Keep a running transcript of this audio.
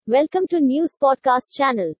Welcome to News Podcast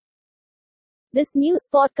channel. This news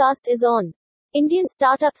podcast is on Indian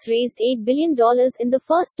startups raised $8 billion in the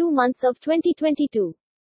first 2 months of 2022.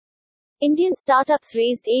 Indian startups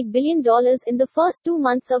raised $8 billion in the first 2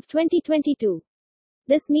 months of 2022.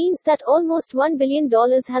 This means that almost $1 billion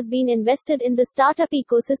has been invested in the startup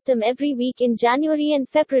ecosystem every week in January and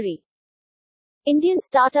February. Indian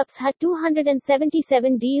startups had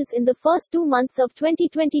 277 deals in the first 2 months of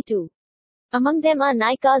 2022. Among them are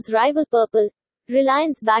Nykaa's rival Purple,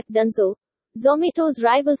 Reliance-backed Dunzo, Zomato's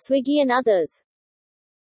rival Swiggy and others.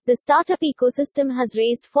 The startup ecosystem has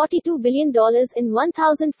raised $42 billion in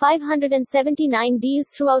 1,579 deals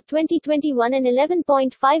throughout 2021 and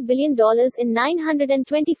 $11.5 billion in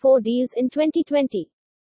 924 deals in 2020.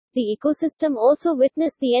 The ecosystem also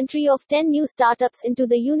witnessed the entry of 10 new startups into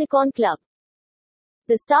the Unicorn Club.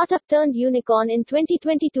 The startup-turned-unicorn in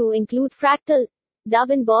 2022 include Fractal,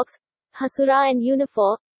 Darwinbox, Hasura and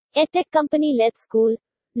Unifor, EdTech company Let's School,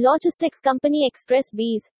 logistics company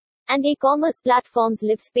ExpressBees, and e-commerce platforms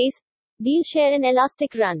LiveSpace, DealShare and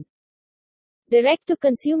Elastic Run.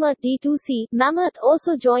 Direct-to-consumer D2C, Mammoth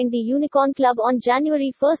also joined the Unicorn Club on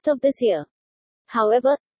January 1 of this year.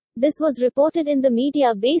 However, this was reported in the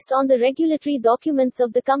media based on the regulatory documents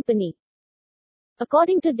of the company.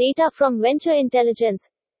 According to data from Venture Intelligence,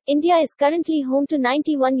 India is currently home to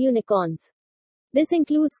 91 unicorns. This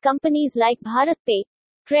includes companies like BharatPe,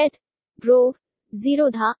 Cred, Grove,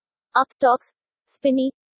 Zerodha, Upstox,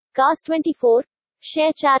 Spinny, Cars24,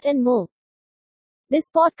 ShareChat and more. This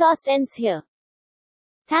podcast ends here.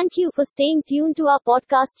 Thank you for staying tuned to our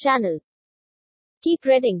podcast channel. Keep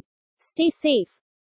reading. Stay safe.